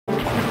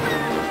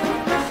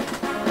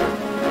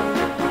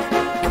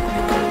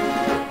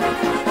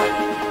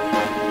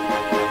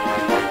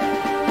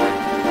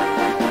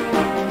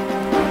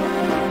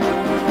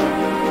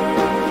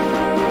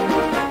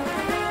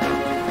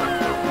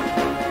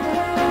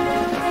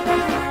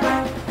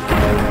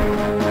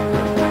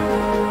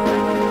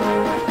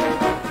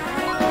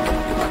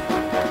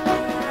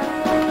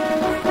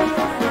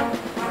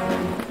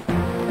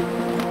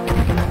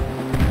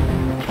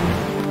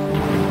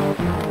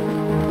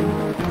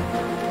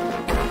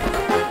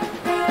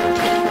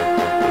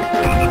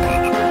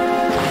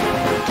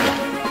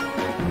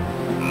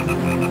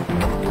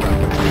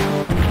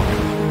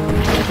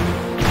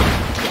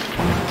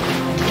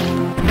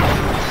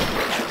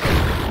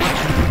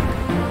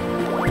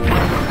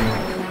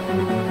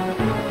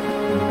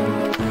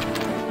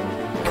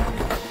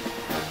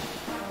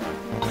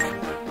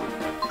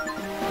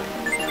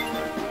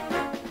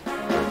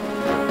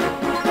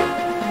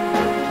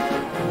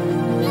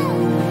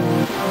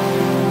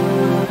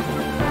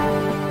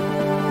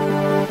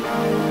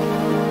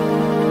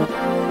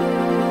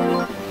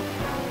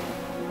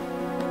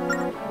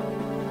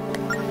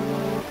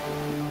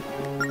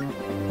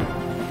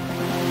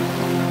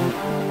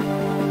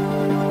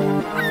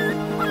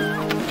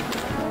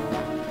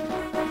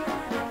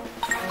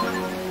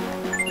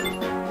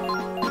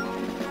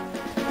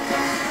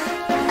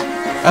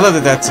I love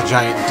that that's a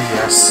giant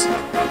DS.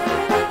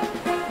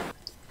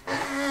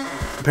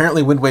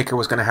 Apparently Wind Waker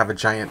was going to have a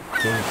giant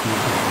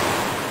GameCube.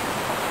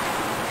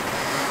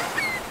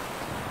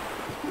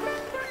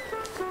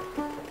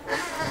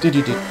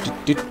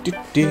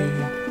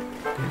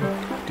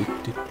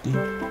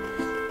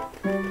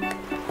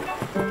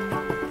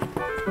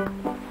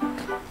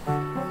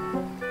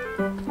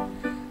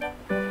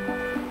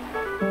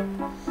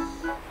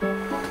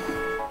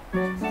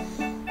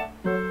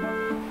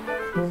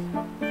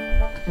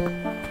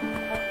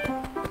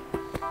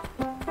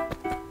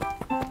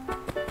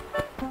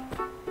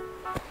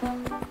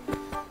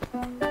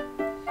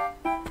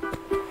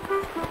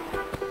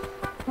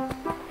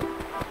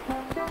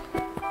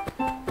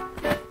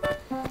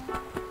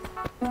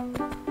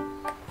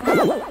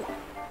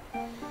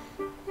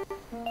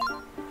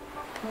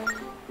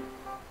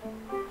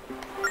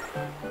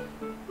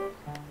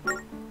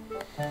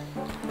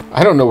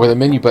 I don't know where the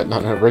menu button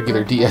on a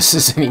regular DS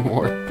is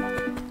anymore.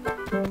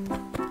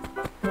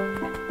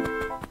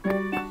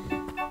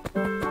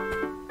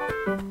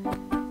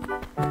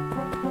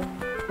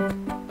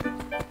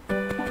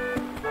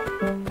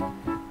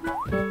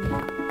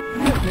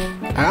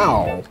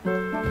 Ow!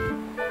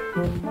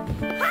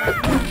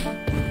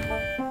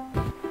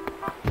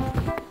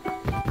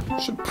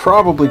 Should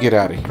probably get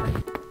out of here.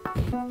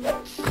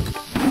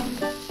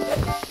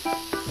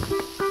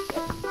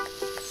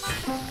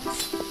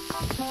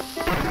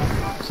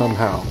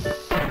 Somehow.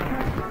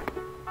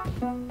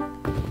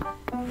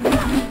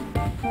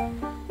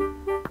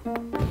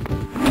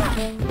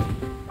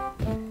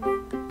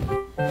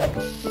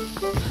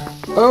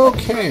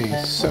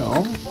 Okay,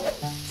 so...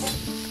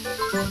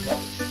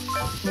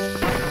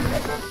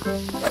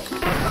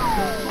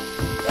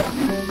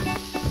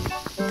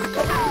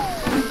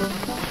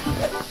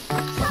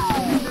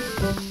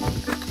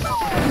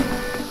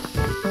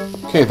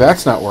 Okay,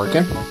 that's not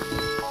working.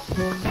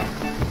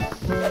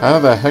 How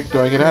the heck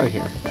do I get out of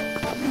here?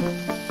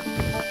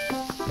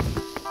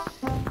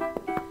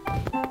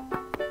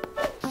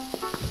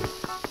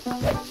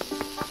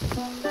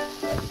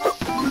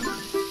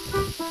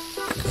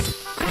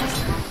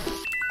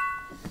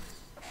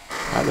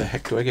 How the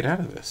heck do I get out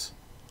of this?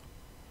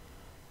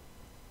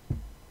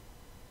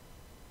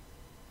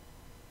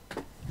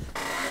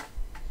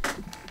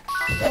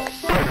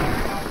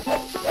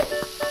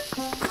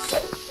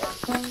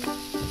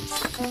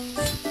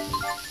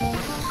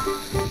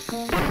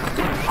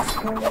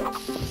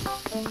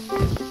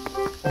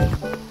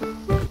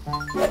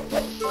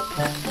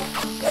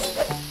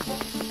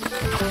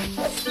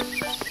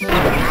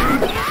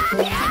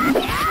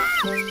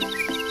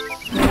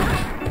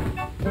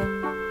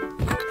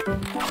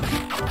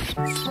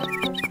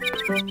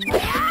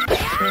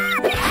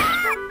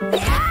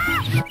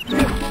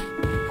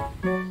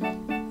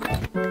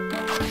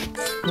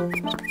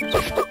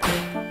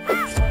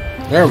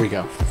 There we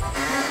go.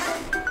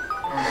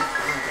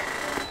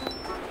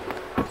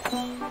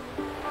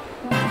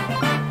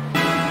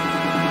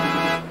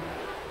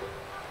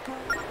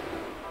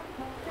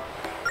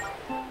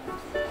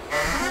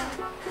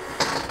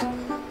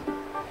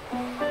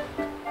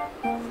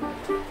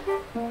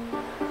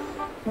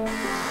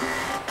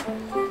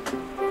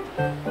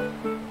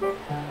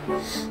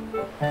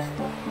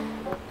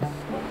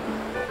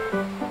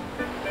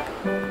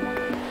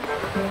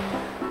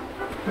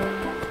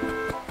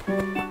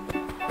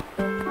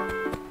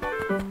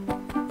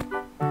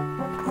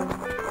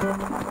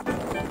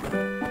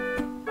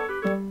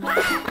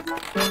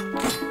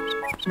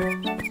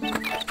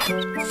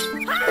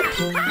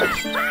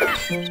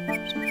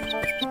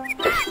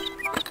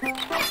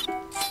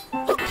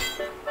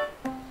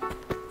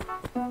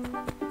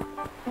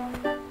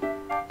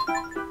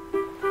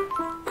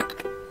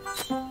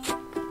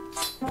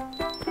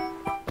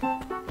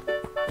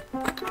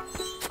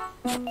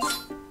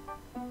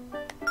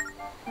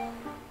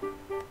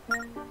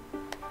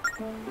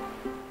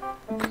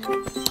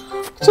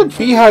 What's a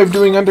beehive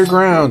doing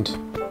underground?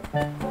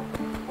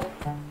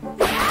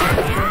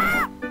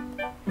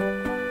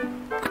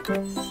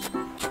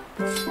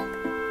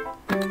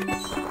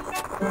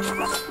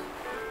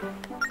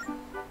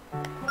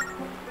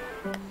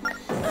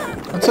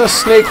 What's a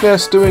snake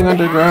nest doing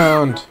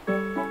underground?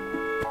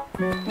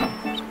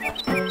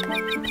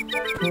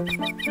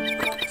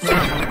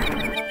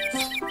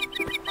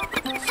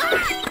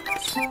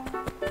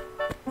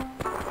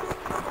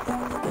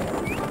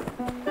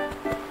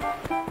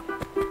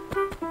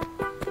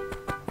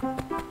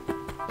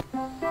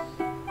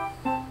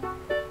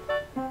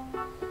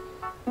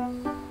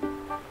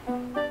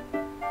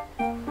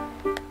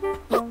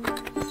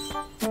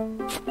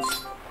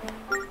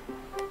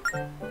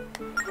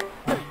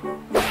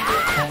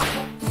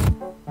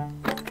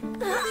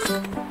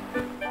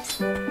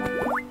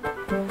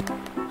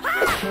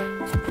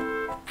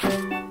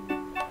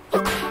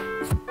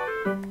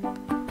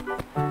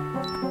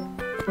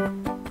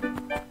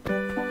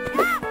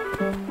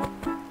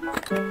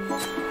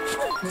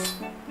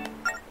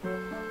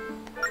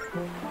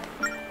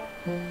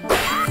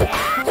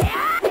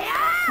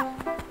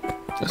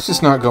 This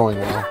is not going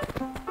well.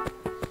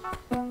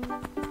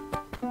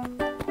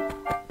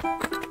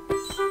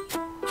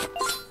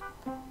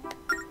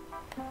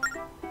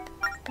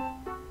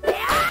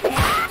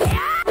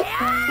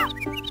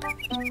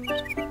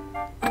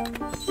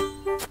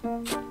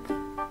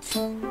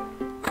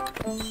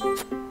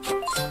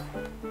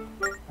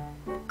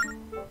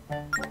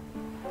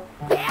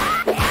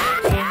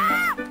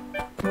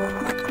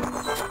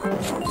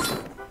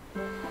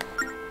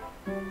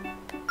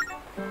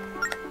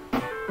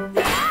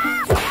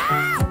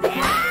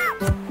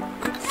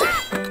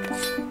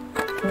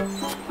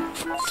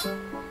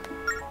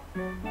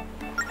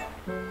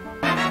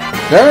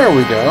 There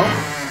we go.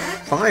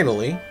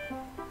 Finally.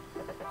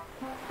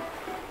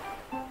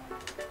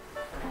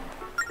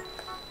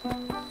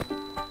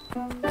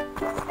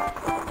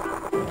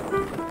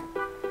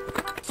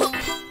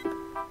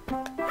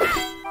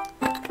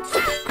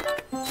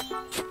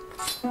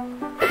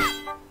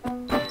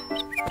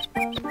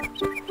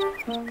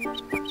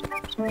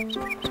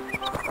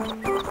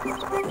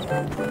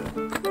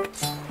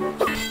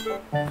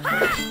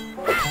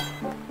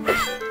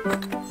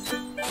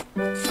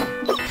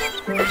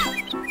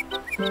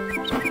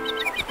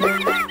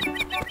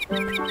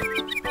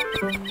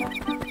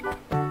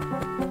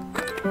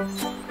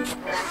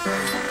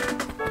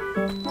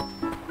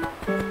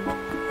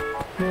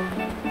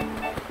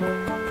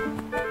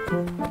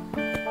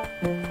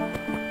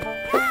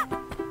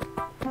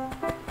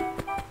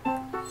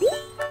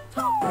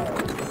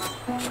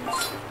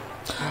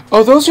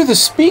 Oh, those are the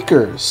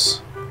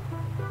speakers.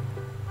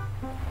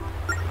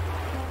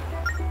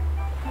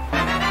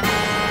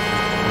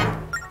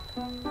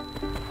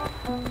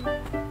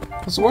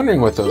 I was wondering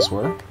what those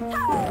were.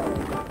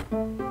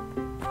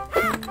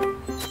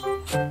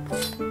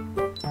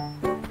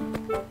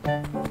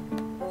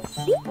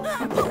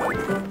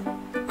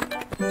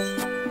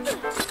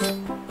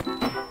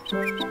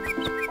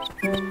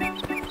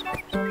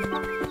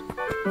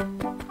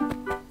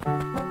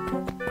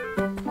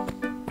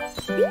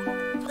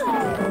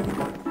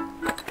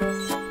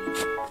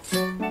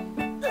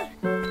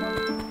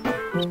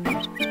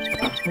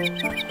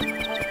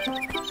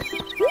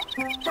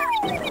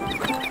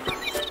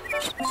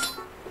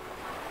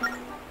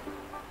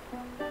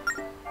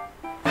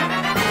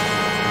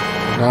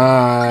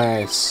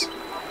 Nice.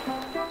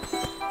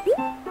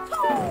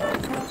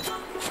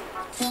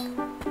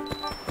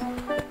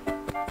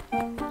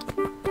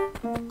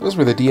 Those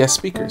were the DS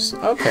speakers.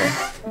 Okay.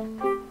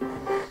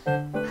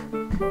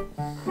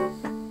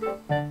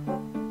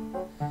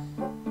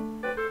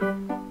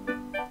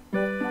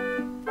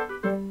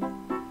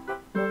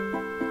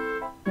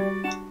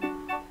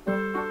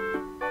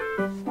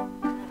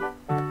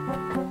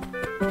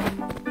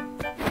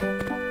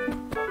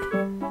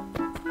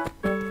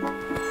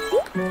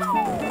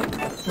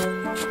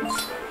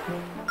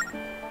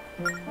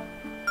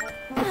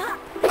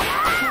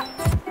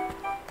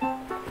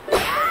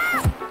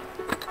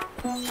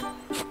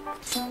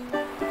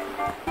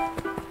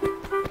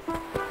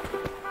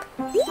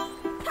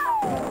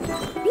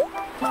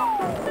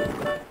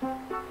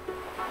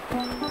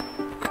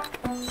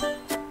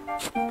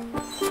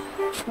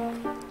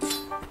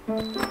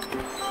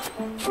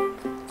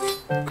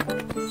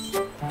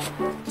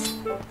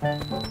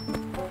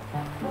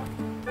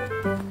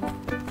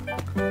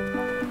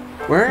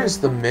 Where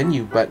is the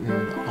menu button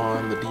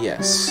on the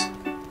DS?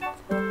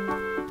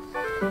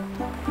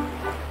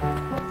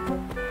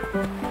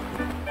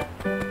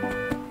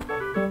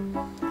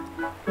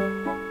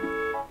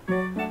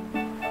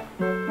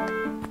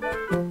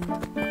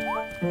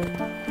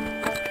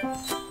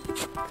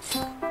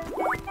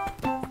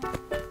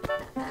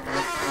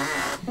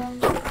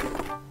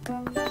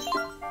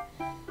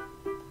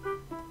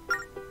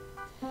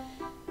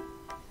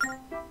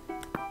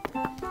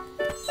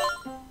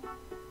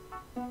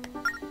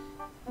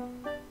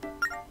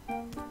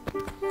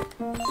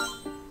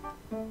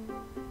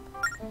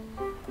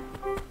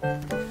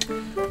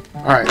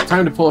 Alright,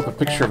 time to pull up a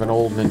picture of an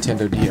old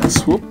Nintendo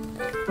DS. Whoop.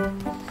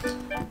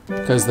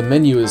 Because the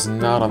menu is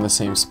not on the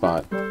same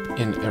spot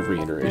in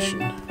every iteration.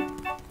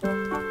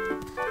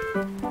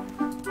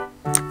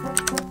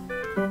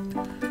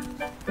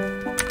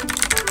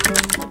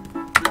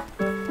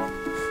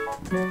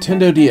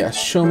 Nintendo DS,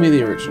 show me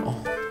the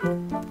original.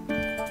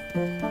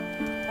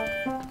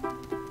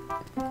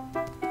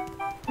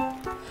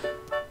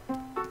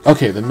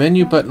 Okay, the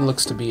menu button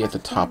looks to be at the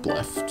top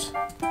left.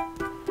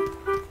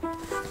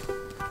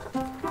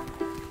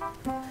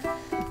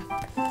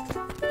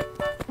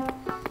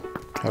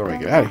 How do I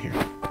get out of here?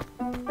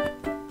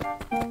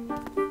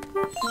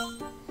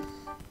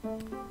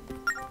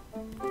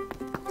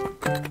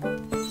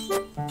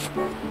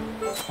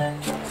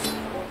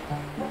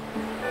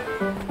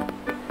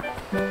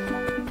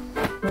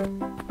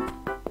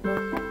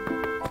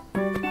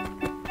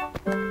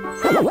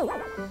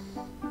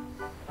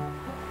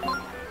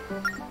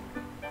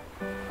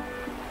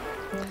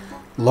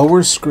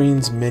 Lower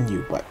screen's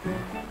menu button.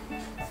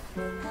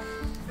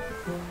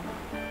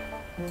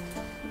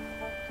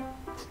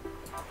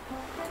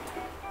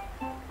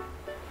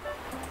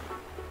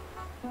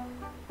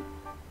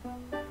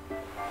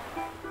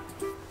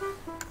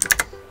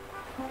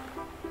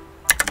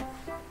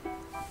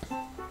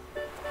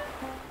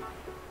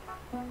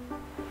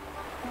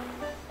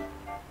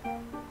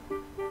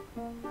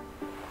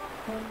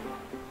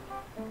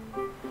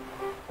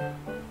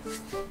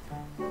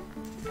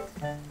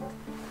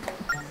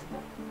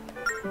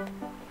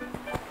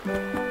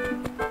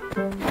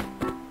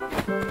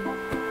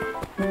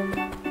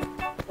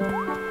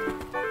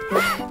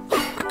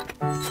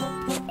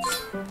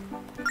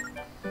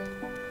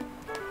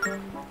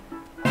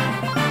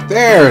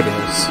 There it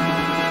is.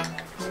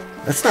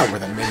 That's not where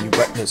the menu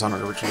button is on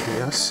an original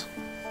DS.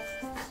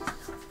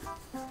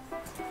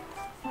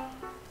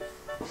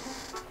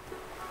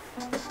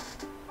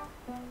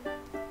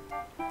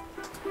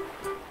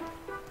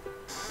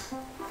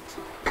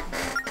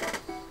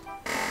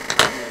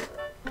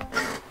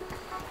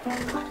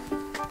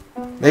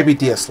 Maybe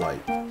DS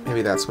Lite.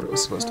 Maybe that's what it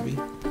was supposed to be.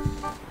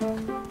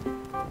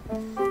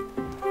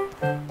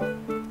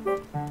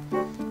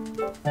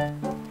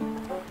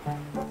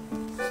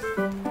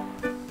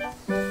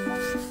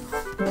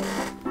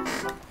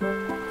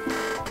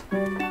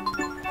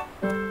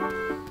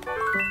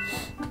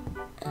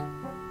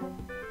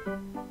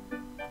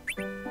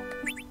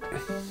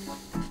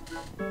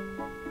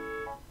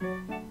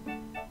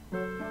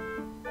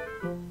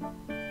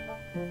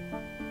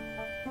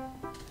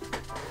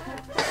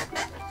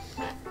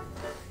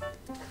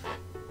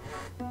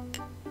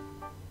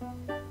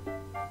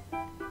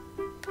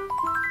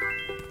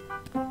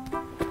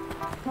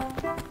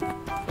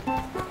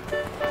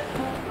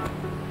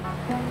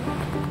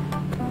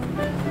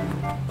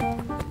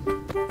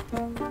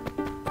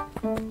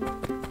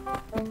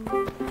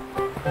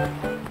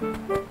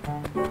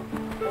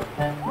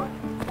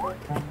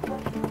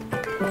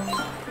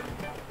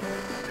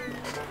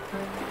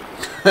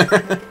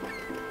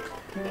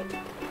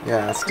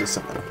 Yeah, let's do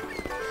something.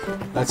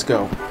 Let's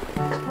go.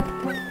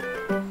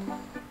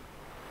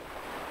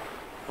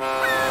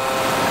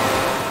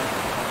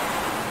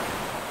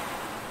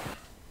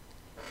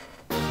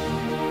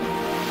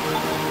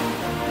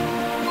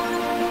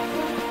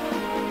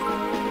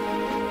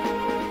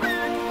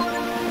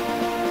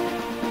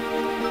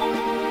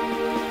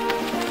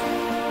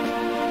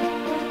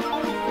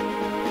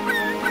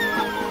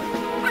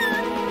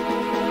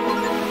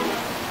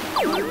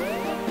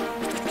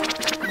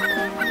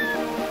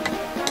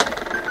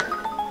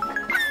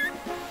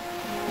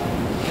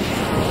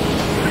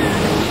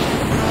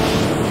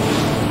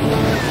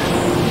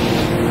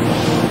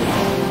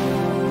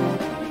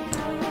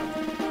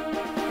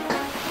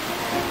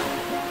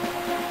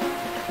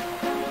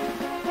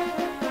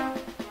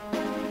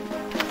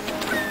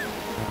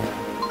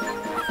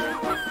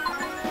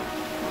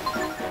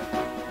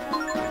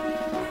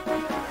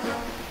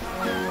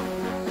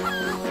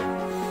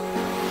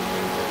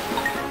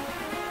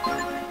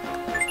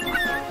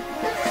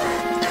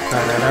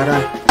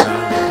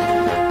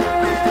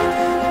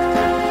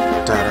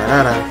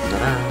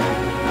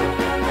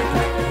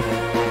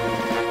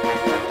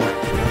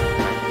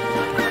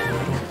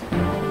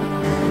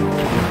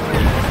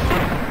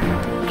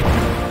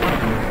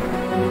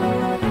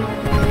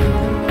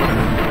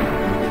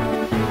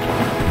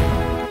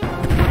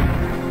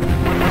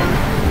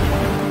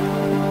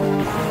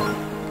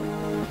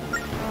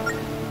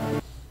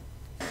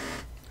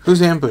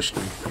 Who's ambushed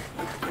me?